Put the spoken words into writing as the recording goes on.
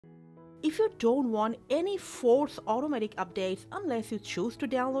If you don't want any forced automatic updates unless you choose to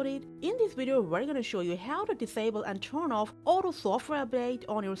download it, in this video we're going to show you how to disable and turn off auto software update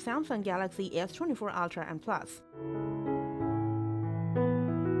on your Samsung Galaxy S24 Ultra and Plus.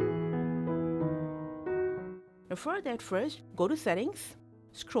 Now for that, first go to Settings,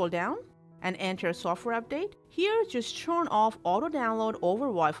 scroll down and enter Software Update. Here just turn off Auto Download over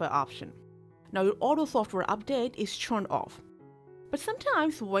Wi-Fi option. Now your auto software update is turned off. But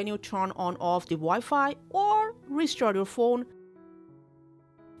sometimes when you turn on off the Wi-Fi or restart your phone,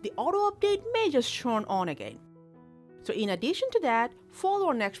 the auto update may just turn on again. So in addition to that, follow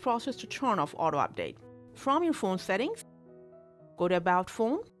our next process to turn off auto update. From your phone settings, go to About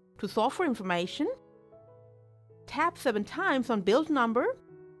Phone, to Software Information, tap 7 times on Build Number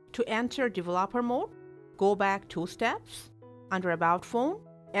to enter Developer Mode, go back 2 steps, under About Phone,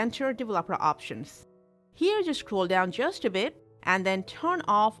 enter Developer Options. Here just scroll down just a bit and then turn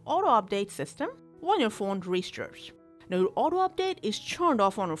off Auto Update System when your phone restarts. Now your auto update is turned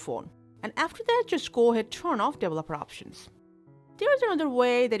off on your phone, and after that just go ahead turn off Developer Options. There is another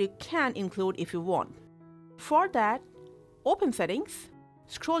way that you can include if you want. For that, open Settings,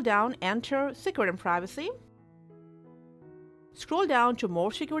 scroll down, enter Security and Privacy, scroll down to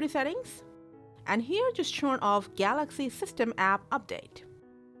More Security Settings, and here just turn off Galaxy System App Update.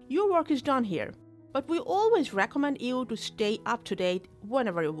 Your work is done here, but we always recommend you to stay up to date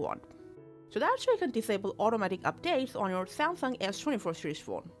whenever you want. So that's how you can disable automatic updates on your Samsung S24 series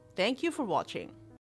phone. Thank you for watching.